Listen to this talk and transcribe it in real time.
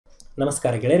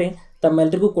ನಮಸ್ಕಾರ ಗೆಳೆಯರೆ,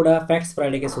 ತಮ್ಮೆಲ್ಲರಿಗೂ ಕೂಡ ಫ್ಯಾಕ್ಟ್ಸ್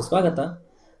ಫ್ರೈಡೆಗೆ ಸುಸ್ವಾಗತ.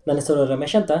 ನನ್ನ ಹೆಸರು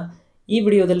ರಮೇಶ್ ಅಂತ. ಈ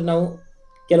ವಿಡಿಯೋದಲ್ಲಿ ನಾವು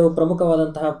ಕೆಲವು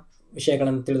ಪ್ರಮುಖವಾದಂತಹ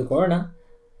ವಿಷಯಗಳನ್ನು ತಿಳಿದುಕೊಳ್ಳೋಣ.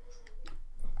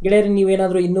 ಗೆಳೆಯರೆ,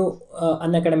 ನೀವೇನಾದರೂ ಇನ್ನೂ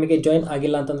ಅನ್ಅಕಾಡೆಮಿಗೆ ಜಾಯಿನ್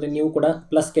ಆಗಿಲ್ಲ ಅಂತಂದರೆ ನೀವು ಕೂಡ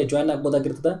ಪ್ಲಸ್ಗೆ ಜಾಯಿನ್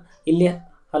ಆಗ್ಬೋದಾಗಿರ್ತದೆ. ಇಲ್ಲಿ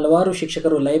ಹಲವಾರು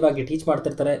ಶಿಕ್ಷಕರು ಲೈವ್ ಆಗಿ ಟೀಚ್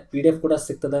ಮಾಡ್ತಿರ್ತಾರೆ, PDF ಕೂಡ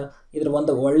ಸಿಗ್ತದೆ. ಇದರ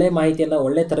ಒಂದು ಒಳ್ಳೆ ಮಾಹಿತಿಯನ್ನು,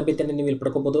 ಒಳ್ಳೆ ತರಬೇತಿಯನ್ನು ನೀವು ಇಲ್ಲಿ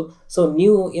ಪಡ್ಕೋಬೋದು. ಸೊ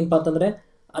ನೀವು ಏನಪ್ಪ ಅಂತಂದರೆ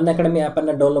ಅನ್ಅಕಾಡೆಮಿ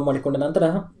ಆ್ಯಪನ್ನು ಡೌನ್ಲೋಡ್ ಮಾಡಿಕೊಂಡ ನಂತರ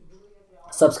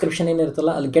ಸಬ್ಸ್ಕ್ರಿಪ್ಷನ್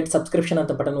ಏನಿರುತ್ತಲ್ಲ, ಅಲ್ಲಿ ಗೆಟ್ ಸಬ್ಸ್ಕ್ರಿಪ್ಷನ್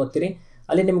ಅಂತ ಬಟನ್ ಒತ್ತಿರಿ.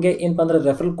 ಅಲ್ಲಿ ನಿಮಗೆ ಏನಪ್ಪ ಅಂದರೆ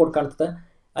ರೆಫರಲ್ ಕೋಡ್ ಕಾಣ್ತದೆ.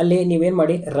 ಅಲ್ಲಿ ನೀವೇನು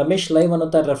ಮಾಡಿ, ರಮೇಶ್ ಲೈವ್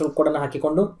ಅನ್ನೋಂಥ ರೆಫರಲ್ ಕೋಡನ್ನು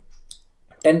ಹಾಕಿಕೊಂಡು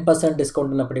 10%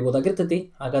 ಡಿಸ್ಕೌಂಟನ್ನು ಪಡಿಬೋದಾಗಿರ್ತೈತಿ.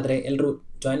 ಹಾಗಾದರೆ ಎಲ್ಲರೂ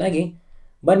ಜಾಯ್ನ್ ಆಗಿ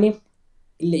ಬನ್ನಿ.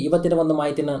 ಇಲ್ಲಿ ಇವತ್ತಿನ ಒಂದು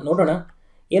ಮಾಹಿತಿನ ನೋಡೋಣ.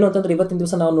 ಏನು ಅಂತಂದರೆ, ಇವತ್ತಿನ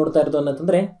ದಿವಸ ನಾವು ನೋಡ್ತಾ ಇರೋದು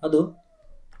ಅನ್ನಂತಂದರೆ ಅದು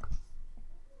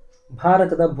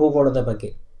ಭಾರತದ ಭೂಗೋಳದ ಬಗ್ಗೆ.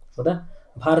 ಹೌದಾ,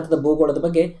 ಭಾರತದ ಭೂಗೋಳದ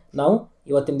ಬಗ್ಗೆ ನಾವು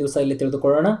ಇವತ್ತಿನ ದಿವಸ ಇಲ್ಲಿ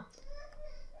ತಿಳಿದುಕೊಳ್ಳೋಣ.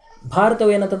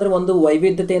 ಭಾರತವು ಏನಂತಂದರೆ ಒಂದು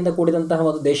ವೈವಿಧ್ಯತೆಯಿಂದ ಕೂಡಿದಂತಹ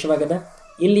ಒಂದು ದೇಶವಾಗಿದೆ.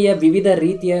 ಇಲ್ಲಿಯ ವಿವಿಧ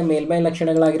ರೀತಿಯ ಮೇಲ್ಮೈ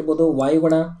ಲಕ್ಷಣಗಳಾಗಿರ್ಬೋದು,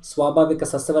 ವಾಯುಗುಣ, ಸ್ವಾಭಾವಿಕ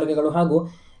ಸಸ್ಯವರ್ಗಗಳು ಹಾಗೂ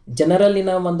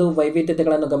ಜನರಲ್ಲಿನ ಒಂದು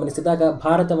ವೈವಿಧ್ಯತೆಗಳನ್ನು ಗಮನಿಸಿದಾಗ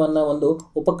ಭಾರತವನ್ನು ಒಂದು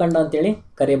ಉಪಖಂಡ ಅಂತೇಳಿ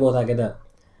ಕರೆಯಬಹುದಾಗಿದೆ.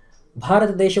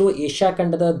 ಭಾರತ ದೇಶವು ಏಷ್ಯಾ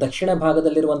ಖಂಡದ ದಕ್ಷಿಣ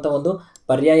ಭಾಗದಲ್ಲಿರುವಂಥ ಒಂದು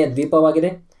ಪರ್ಯಾಯ ದ್ವೀಪವಾಗಿದೆ.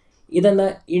 ಇದನ್ನು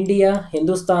ಇಂಡಿಯಾ,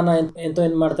 ಹಿಂದೂಸ್ತಾನ ಅಂತ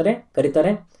ಏನು ಮಾಡ್ತಾರೆ,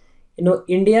 ಕರೀತಾರೆ. ಇನ್ನು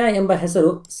ಇಂಡಿಯಾ ಎಂಬ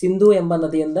ಹೆಸರು ಸಿಂಧೂ ಎಂಬ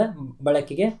ನದಿಯಿಂದ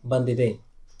ಬಳಕೆಗೆ ಬಂದಿದೆ.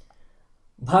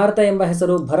 ಭಾರತ ಎಂಬ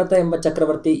ಹೆಸರು ಭರತ ಎಂಬ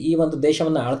ಚಕ್ರವರ್ತಿ ಈ ಒಂದು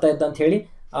ದೇಶವನ್ನು ಆಳ್ತಾ ಇದ್ದ ಅಂತ ಹೇಳಿ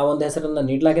ಆ ಒಂದು ಹೆಸರನ್ನು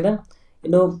ನೀಡಲಾಗಿದೆ.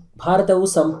 ಇನ್ನು ಭಾರತವು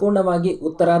ಸಂಪೂರ್ಣವಾಗಿ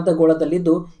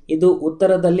ಉತ್ತರಾರ್ಧಗೋಳದಲ್ಲಿದ್ದು, ಇದು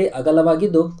ಉತ್ತರದಲ್ಲಿ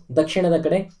ಅಗಲವಾಗಿದ್ದು ದಕ್ಷಿಣದ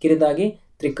ಕಡೆ ಕಿರಿದಾಗಿ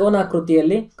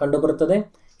ತ್ರಿಕೋನಾಕೃತಿಯಲ್ಲಿ ಕಂಡುಬರುತ್ತದೆ.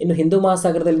 ಇನ್ನು ಹಿಂದೂ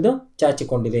ಮಹಾಸಾಗರದಲ್ಲಿದ್ದು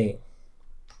ಚಾಚಿಕೊಂಡಿದೆ.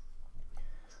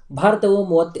 ಭಾರತವು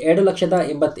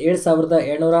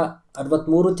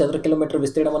 32,87,763 ಚದರ ಕಿಲೋಮೀಟರ್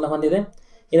ವಿಸ್ತೀರ್ಣವನ್ನು ಹೊಂದಿದೆ.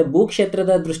 ಇನ್ನು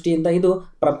ಭೂಕ್ಷೇತ್ರದ ದೃಷ್ಟಿಯಿಂದ ಇದು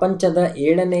ಪ್ರಪಂಚದ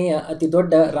 7ನೇಯ ಅತಿ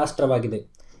ದೊಡ್ಡ ರಾಷ್ಟ್ರವಾಗಿದೆ.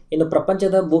 ಇನ್ನು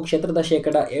ಪ್ರಪಂಚದ ಭೂಕ್ಷೇತ್ರದ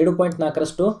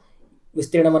 7.4%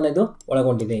 ವಿಸ್ತೀರ್ಣವನ್ನು ಇದು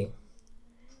ಒಳಗೊಂಡಿದೆ.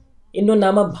 ಇನ್ನು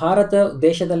ನಮ್ಮ ಭಾರತ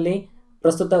ದೇಶದಲ್ಲಿ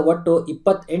ಪ್ರಸ್ತುತ ಒಟ್ಟು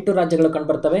 28 ರಾಜ್ಯಗಳು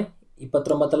ಕಂಡುಬರ್ತವೆ.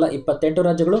 29 ಅಲ್ಲ, 28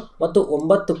 ರಾಜ್ಯಗಳು ಮತ್ತು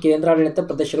 9 ಕೇಂದ್ರಾಡಳಿತ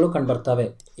ಪ್ರದೇಶಗಳು ಕಂಡುಬರ್ತವೆ.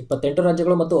 28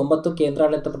 ರಾಜ್ಯಗಳು ಮತ್ತು 9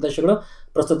 ಕೇಂದ್ರಾಡಳಿತ ಪ್ರದೇಶಗಳು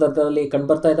ಪ್ರಸ್ತುತದಲ್ಲಿ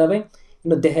ಕಂಡುಬರ್ತಾ ಇದ್ದಾವೆ.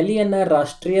 ಇನ್ನು ದೆಹಲಿಯನ್ನು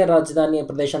ರಾಷ್ಟ್ರೀಯ ರಾಜಧಾನಿಯ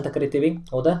ಪ್ರದೇಶ ಅಂತ ಕರಿತೀವಿ.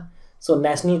 ಹೌದಾ, ಸೊ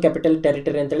ನ್ಯಾಷನಲ್ ಕ್ಯಾಪಿಟಲ್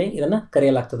ಟೆರಿಟರಿ ಅಂತೇಳಿ ಇದನ್ನು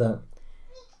ಕರೆಯಲಾಗ್ತದೆ.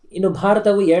 ಇನ್ನು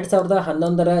ಭಾರತವು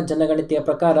 2011 ಜನಗಣತಿಯ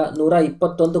ಪ್ರಕಾರ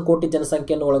 121 ಕೋಟಿ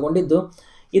ಜನಸಂಖ್ಯೆಯನ್ನು ಒಳಗೊಂಡಿದ್ದು,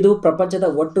 ಇದು ಪ್ರಪಂಚದ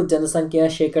ಒಟ್ಟು ಜನಸಂಖ್ಯೆಯ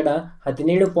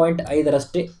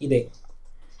 17.5% ಇದೆ.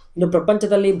 ಇನ್ನು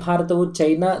ಪ್ರಪಂಚದಲ್ಲಿ ಭಾರತವು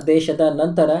ಚೈನಾ ದೇಶದ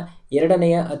ನಂತರ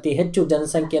 2ನೇಯ ಅತಿ ಹೆಚ್ಚು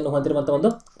ಜನಸಂಖ್ಯೆಯನ್ನು ಹೊಂದಿರುವಂಥ ಒಂದು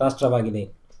ರಾಷ್ಟ್ರವಾಗಿದೆ.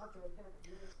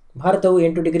 ಭಾರತವು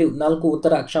 8 ಡಿಗ್ರಿ 4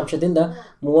 ಉತ್ತರ ಅಕ್ಷಾಂಶದಿಂದ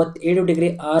 37 ಡಿಗ್ರಿ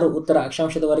 6 ಉತ್ತರ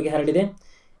ಅಕ್ಷಾಂಶದವರೆಗೆ ಹರಡಿದೆ.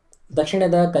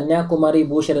 ದಕ್ಷಿಣದ ಕನ್ಯಾಕುಮಾರಿ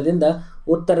ಭೂಶರದಿಂದ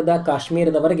ಉತ್ತರದ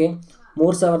ಕಾಶ್ಮೀರದವರೆಗೆ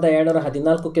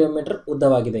 3,214 ಕಿಲೋಮೀಟರ್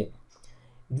ಉದ್ದವಾಗಿದೆ.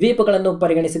 ದ್ವೀಪಗಳನ್ನು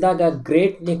ಪರಿಗಣಿಸಿದಾಗ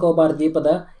ಗ್ರೇಟ್ ನಿಕೋಬಾರ್ ದ್ವೀಪದ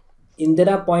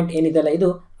ಇಂದಿರಾ ಪಾಯಿಂಟ್ ಏನಿದೆಯಲ್ಲ, ಇದು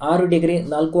 6 ಡಿಗ್ರಿ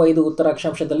 45 ಉತ್ತರ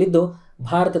ಅಕ್ಷಾಂಶದಲ್ಲಿದ್ದು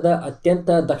ಭಾರತದ ಅತ್ಯಂತ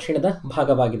ದಕ್ಷಿಣದ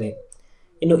ಭಾಗವಾಗಿದೆ.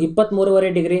 ಇನ್ನು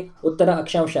 23.5 ಡಿಗ್ರಿ ಉತ್ತರ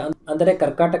ಅಕ್ಷಾಂಶ ಅಂದರೆ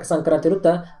ಕರ್ಕಾಟಕ ಸಂಕ್ರಾಂತಿ ವೃತ್ತ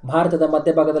ಭಾರತದ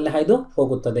ಮಧ್ಯಭಾಗದಲ್ಲಿ ಹಾಯ್ದು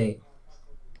ಹೋಗುತ್ತದೆ.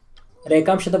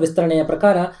 ರೇಖಾಂಶದ ವಿಸ್ತರಣೆಯ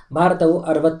ಪ್ರಕಾರ ಭಾರತವು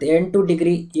 68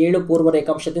 ಡಿಗ್ರಿ 7 ಪೂರ್ವ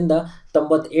ರೇಖಾಂಶದಿಂದ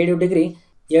 97 ಡಿಗ್ರಿ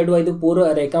 75 ಪೂರ್ವ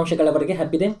ರೇಖಾಂಶಗಳವರೆಗೆ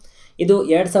ಹಬ್ಬಿದೆ. ಇದು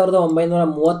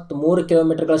 2,933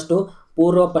 ಕಿಲೋಮೀಟರ್ಗಳಷ್ಟು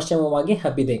ಪೂರ್ವ ಪಶ್ಚಿಮವಾಗಿ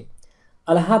ಹಬ್ಬಿದೆ.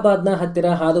 ಅಲಹಾಬಾದ್ನ ಹತ್ತಿರ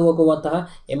ಹಾದು ಹೋಗುವಂತಹ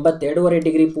 82.5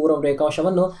 ಡಿಗ್ರಿ ಪೂರ್ವ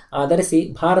ರೇಖಾಂಶವನ್ನು ಆಧರಿಸಿ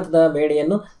ಭಾರತದ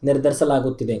ವೇಳೆಯನ್ನು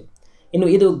ನಿರ್ಧರಿಸಲಾಗುತ್ತಿದೆ. ಇನ್ನು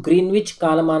ಇದು ಗ್ರೀನ್ವಿಚ್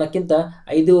ಕಾಲಮಾನಕ್ಕಿಂತ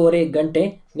 5.5 ಗಂಟೆ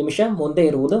ನಿಮಿಷ ಮುಂದೆ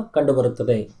ಇರುವುದು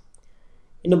ಕಂಡುಬರುತ್ತದೆ.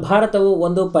 ಇನ್ನು ಭಾರತವು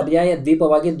ಒಂದು ಪರ್ಯಾಯ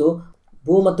ದ್ವೀಪವಾಗಿದ್ದು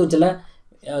ಭೂ ಮತ್ತು ಜಲ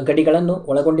ಗಡಿಗಳನ್ನು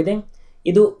ಒಳಗೊಂಡಿದೆ.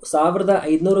 ಇದು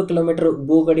 1,500 ಕಿಲೋಮೀಟರ್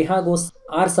ಭೂಗಡಿ ಹಾಗೂ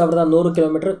 6,100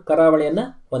 ಕಿಲೋಮೀಟರ್ ಕರಾವಳಿಯನ್ನು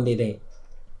ಹೊಂದಿದೆ.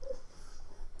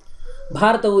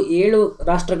 ಭಾರತವು 7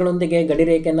 ರಾಷ್ಟ್ರಗಳೊಂದಿಗೆ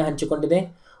ಗಡಿರೇಖೆಯನ್ನು ಹಂಚಿಕೊಂಡಿದೆ.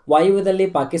 ವಾಯುವ್ಯದಲ್ಲಿ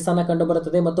ಪಾಕಿಸ್ತಾನ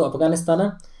ಕಂಡುಬರುತ್ತದೆ ಮತ್ತು ಅಫ್ಘಾನಿಸ್ತಾನ.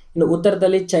 ಇನ್ನು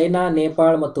ಉತ್ತರದಲ್ಲಿ ಚೈನಾ,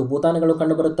 ನೇಪಾಳ ಮತ್ತು ಭೂತಾನ್ಗಳು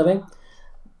ಕಂಡುಬರುತ್ತವೆ.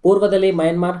 ಪೂರ್ವದಲ್ಲಿ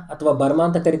ಮಯನ್ಮಾರ್ ಅಥವಾ ಬರ್ಮಾ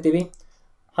ಅಂತ ಕರಿತೀವಿ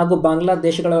ಹಾಗೂ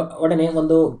ಬಾಂಗ್ಲಾದೇಶಗಳ ಒಡನೆ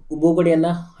ಒಂದು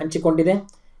ಭೂಗಡಿಯನ್ನು ಹಂಚಿಕೊಂಡಿದೆ.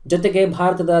 ಜೊತೆಗೆ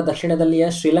ಭಾರತದ ದಕ್ಷಿಣದಲ್ಲಿಯ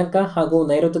ಶ್ರೀಲಂಕಾ ಹಾಗೂ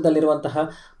ನೈಋತ್ಯದಲ್ಲಿರುವಂತಹ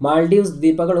ಮಾಲ್ಡೀವ್ಸ್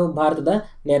ದ್ವೀಪಗಳು ಭಾರತದ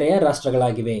ನೆರೆಯ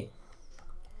ರಾಷ್ಟ್ರಗಳಾಗಿವೆ.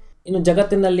 ಇನ್ನು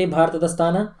ಜಗತ್ತಿನಲ್ಲಿ ಭಾರತದ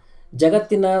ಸ್ಥಾನ.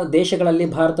 ಜಗತ್ತಿನ ದೇಶಗಳಲ್ಲಿ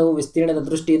ಭಾರತವು ವಿಸ್ತೀರ್ಣದ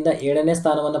ದೃಷ್ಟಿಯಿಂದ 7ನೇ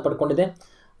ಸ್ಥಾನವನ್ನು ಪಡ್ಕೊಂಡಿದೆ.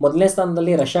 1ನೇ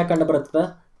ಸ್ಥಾನದಲ್ಲಿ ರಷ್ಯಾ ಕಂಡುಬರುತ್ತದೆ.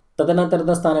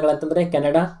 ತದನಂತರದ ಸ್ಥಾನಗಳಂತಂದರೆ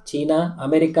Canada, China,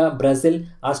 America, Brazil,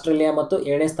 Australia ಮತ್ತು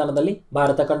 7ನೇ ಸ್ಥಾನದಲ್ಲಿ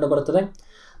ಭಾರತ ಕಂಡುಬರುತ್ತದೆ.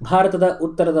 ಭಾರತದ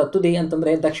ಉತ್ತರದ ತುದಿ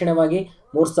ಅಂತಂದರೆ ದಕ್ಷಿಣವಾಗಿ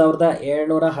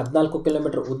 3,714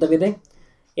 ಕಿಲೋಮೀಟರ್ ಉದ್ದವಿದೆ.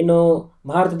 ಇನ್ನು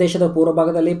ಭಾರತ ದೇಶದ ಪೂರ್ವ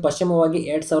ಭಾಗದಲ್ಲಿ ಪಶ್ಚಿಮವಾಗಿ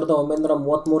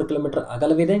 2,933 ಕಿಲೋಮೀಟರ್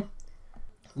ಅಗಲವಿದೆ.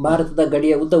 ಭಾರತದ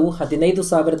ಗಡಿಯ ಉದ್ದವು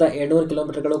 15,700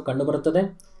 ಕಿಲೋಮೀಟರ್ಗಳು ಕಂಡುಬರುತ್ತದೆ.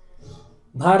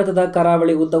 ಭಾರತದ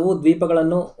ಕರಾವಳಿ ಉದ್ದವು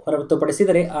ದ್ವೀಪಗಳನ್ನು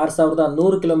ಹೊರತುಪಡಿಸಿದರೆ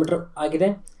 6,100 ಕಿಲೋಮೀಟರ್ ಆಗಿದೆ.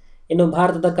 ಇನ್ನು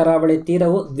ಭಾರತದ ಕರಾವಳಿ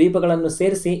ತೀರವು ದ್ವೀಪಗಳನ್ನು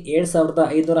ಸೇರಿಸಿ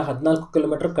 7514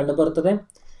 ಕಿಲೋಮೀಟರ್ ಕಂಡುಬರುತ್ತದೆ.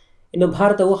 ಇನ್ನು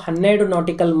ಭಾರತವು 12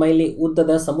 ನಾಟಿಕಲ್ ಮೈಲಿ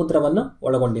ಉದ್ದದ ಸಮುದ್ರವನ್ನು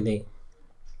ಒಳಗೊಂಡಿದೆ.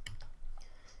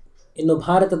 ಇನ್ನು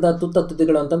ಭಾರತದ ತುತ್ತ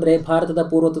ತುದಿಗಳು ಅಂತಂದರೆ ಭಾರತದ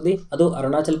ಪೂರ್ವ ತುದಿ ಅದು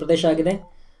ಅರುಣಾಚಲ ಪ್ರದೇಶ ಆಗಿದೆ.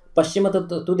 ಪಶ್ಚಿಮದ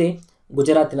ತುದಿ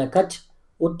ಗುಜರಾತಿನ ಕಚ್,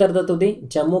 ಉತ್ತರದ ತುದಿ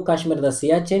ಜಮ್ಮು ಕಾಶ್ಮೀರದ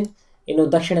ಸಿಯಾಚಿನ್, ಇನ್ನು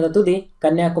ದಕ್ಷಿಣದ ತುದಿ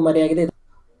ಕನ್ಯಾಕುಮಾರಿ ಆಗಿದೆ.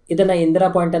 ಇದನ್ನು ಇಂದಿರಾ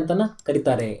ಪಾಯಿಂಟ್ ಅಂತಲೂ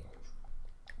ಕರೀತಾರೆ.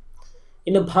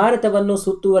 ಇನ್ನು ಭಾರತವನ್ನು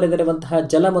ಸುತ್ತುವರೆದಿರುವಂತಹ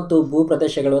ಜಲ ಮತ್ತು ಭೂ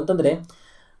ಪ್ರದೇಶಗಳು ಅಂತಂದರೆ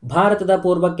ಭಾರತದ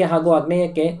ಪೂರ್ವಕ್ಕೆ ಹಾಗೂ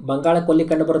ಆಗ್ನೇಯಕ್ಕೆ ಬಂಗಾಳ ಕೊಲ್ಲಿ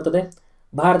ಕಂಡುಬರುತ್ತದೆ.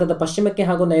 ಭಾರತದ ಪಶ್ಚಿಮಕ್ಕೆ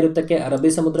ಹಾಗೂ ನೈಋತ್ಯಕ್ಕೆ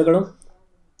ಅರಬ್ಬಿ ಸಮುದ್ರಗಳು,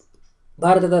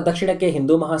 ಭಾರತದ ದಕ್ಷಿಣಕ್ಕೆ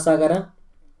ಹಿಂದೂ ಮಹಾಸಾಗರ,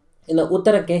 ಇನ್ನು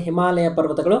ಉತ್ತರಕ್ಕೆ ಹಿಮಾಲಯ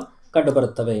ಪರ್ವತಗಳು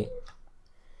ಕಂಡುಬರುತ್ತವೆ.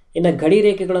 ಇನ್ನು ಗಡಿ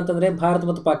ರೇಖೆಗಳು ಅಂತಂದರೆ ಭಾರತ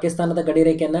ಮತ್ತು ಪಾಕಿಸ್ತಾನದ ಗಡಿ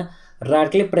ರೇಖೆಯನ್ನು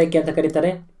ರಾಡ್ಕ್ಲಿಪ್ ರೇಖೆ ಅಂತ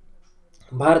ಕರೀತಾರೆ.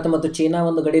 ಭಾರತ ಮತ್ತು ಚೀನಾ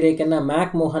ಒಂದು ಗಡಿ ರೇಖೆಯನ್ನು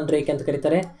ಮ್ಯಾಕ್ ಮೋಹನ್ ರೇಖೆ ಅಂತ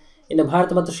ಕರೀತಾರೆ. ಇನ್ನು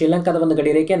ಭಾರತ ಮತ್ತು ಶ್ರೀಲಂಕಾದ ಒಂದು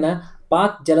ಗಡಿ ರೇಖೆಯನ್ನು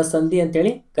ಪಾಕ್ ಜಲಸಂಧಿ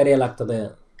ಅಂತೇಳಿ ಕರೆಯಲಾಗ್ತದೆ.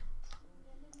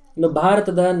 ಇನ್ನು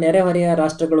ಭಾರತದ ನೆರೆಹೊರೆಯ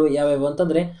ರಾಷ್ಟ್ರಗಳು ಯಾವ್ಯಾವು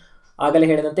ಅಂತಂದರೆ ಆಗಲೇ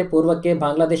ಹೇಳಿದಂತೆ ಪೂರ್ವಕ್ಕೆ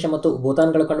ಬಾಂಗ್ಲಾದೇಶ ಮತ್ತು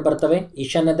ಭೂತಾನ್ಗಳು ಕಂಡುಬರ್ತವೆ.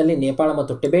 ಈಶಾನ್ಯದಲ್ಲಿ ನೇಪಾಳ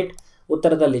ಮತ್ತು ಟಿಬೆಟ್,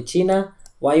 ಉತ್ತರದಲ್ಲಿ ಚೀನಾ,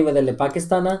 ವಾಯುವ್ಯದಲ್ಲಿ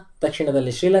ಪಾಕಿಸ್ತಾನ,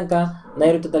 ದಕ್ಷಿಣದಲ್ಲಿ ಶ್ರೀಲಂಕಾ,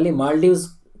 ನೈಋತ್ಯದಲ್ಲಿ ಮಾಲ್ಡೀವ್ಸ್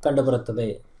ಕಂಡುಬರುತ್ತದೆ.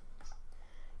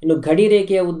 ಇನ್ನು ಗಡಿ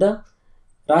ರೇಖೆಯ ಉದ್ದ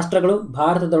ರಾಷ್ಟ್ರಗಳು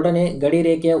ಭಾರತದೊಡನೆ ಗಡಿ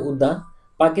ರೇಖೆಯ ಉದ್ದ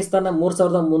ಪಾಕಿಸ್ತಾನ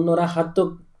 3310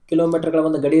 ಕಿಲೋಮೀಟರ್ಗಳ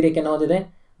ಒಂದು ಗಡಿ ರೇಖೆಯನ್ನು ಹೊಂದಿದೆ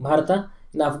ಭಾರತ.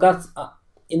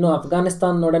 ಇನ್ನು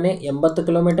ಅಫ್ಘಾನಿಸ್ತಾನದೊಡನೆ 80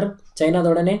 kilometre,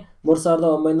 ಚೈನಾದೊಡನೆ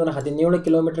 3917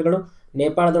 ಕಿಲೋಮೀಟರ್ಗಳು,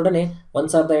 ನೇಪಾಳದೊಡನೆ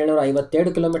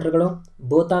 1757 ಕಿಲೋಮೀಟರ್ಗಳು,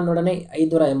 ಭೂತಾನ್ನೊಡನೆ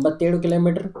 587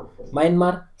 kilometre,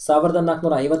 Myanmar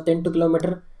 1458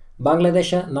 kilometre,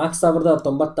 Bangladesh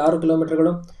 4096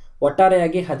 ಕಿಲೋಮೀಟರ್ಗಳು,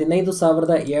 ಒಟ್ಟಾರೆಯಾಗಿ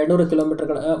 15700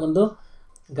 ಕಿಲೋಮೀಟರ್ಗಳ ಒಂದು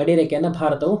ಗಡಿ ರೇಖೆಯನ್ನು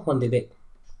ಭಾರತವು ಹೊಂದಿದೆ.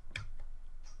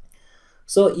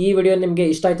 ಸೊ ಈ ವಿಡಿಯೋ ನಿಮಗೆ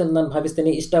ಇಷ್ಟ ಆಯಿತು ಅಂತ ನಾನು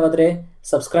ಭಾವಿಸ್ತೀನಿ. ಇಷ್ಟವಾದರೆ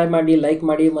ಸಬ್ಸ್ಕ್ರೈಬ್ ಮಾಡಿ, ಲೈಕ್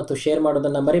ಮಾಡಿ ಮತ್ತು ಶೇರ್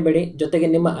ಮಾಡೋದನ್ನು ಮರಿಬೇಡಿ. ಜೊತೆಗೆ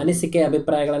ನಿಮ್ಮ ಅನಿಸಿಕೆ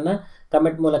ಅಭಿಪ್ರಾಯಗಳನ್ನು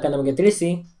ಕಮೆಂಟ್ ಮೂಲಕ ನಮಗೆ ತಿಳಿಸಿ.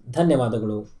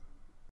 ಧನ್ಯವಾದಗಳು.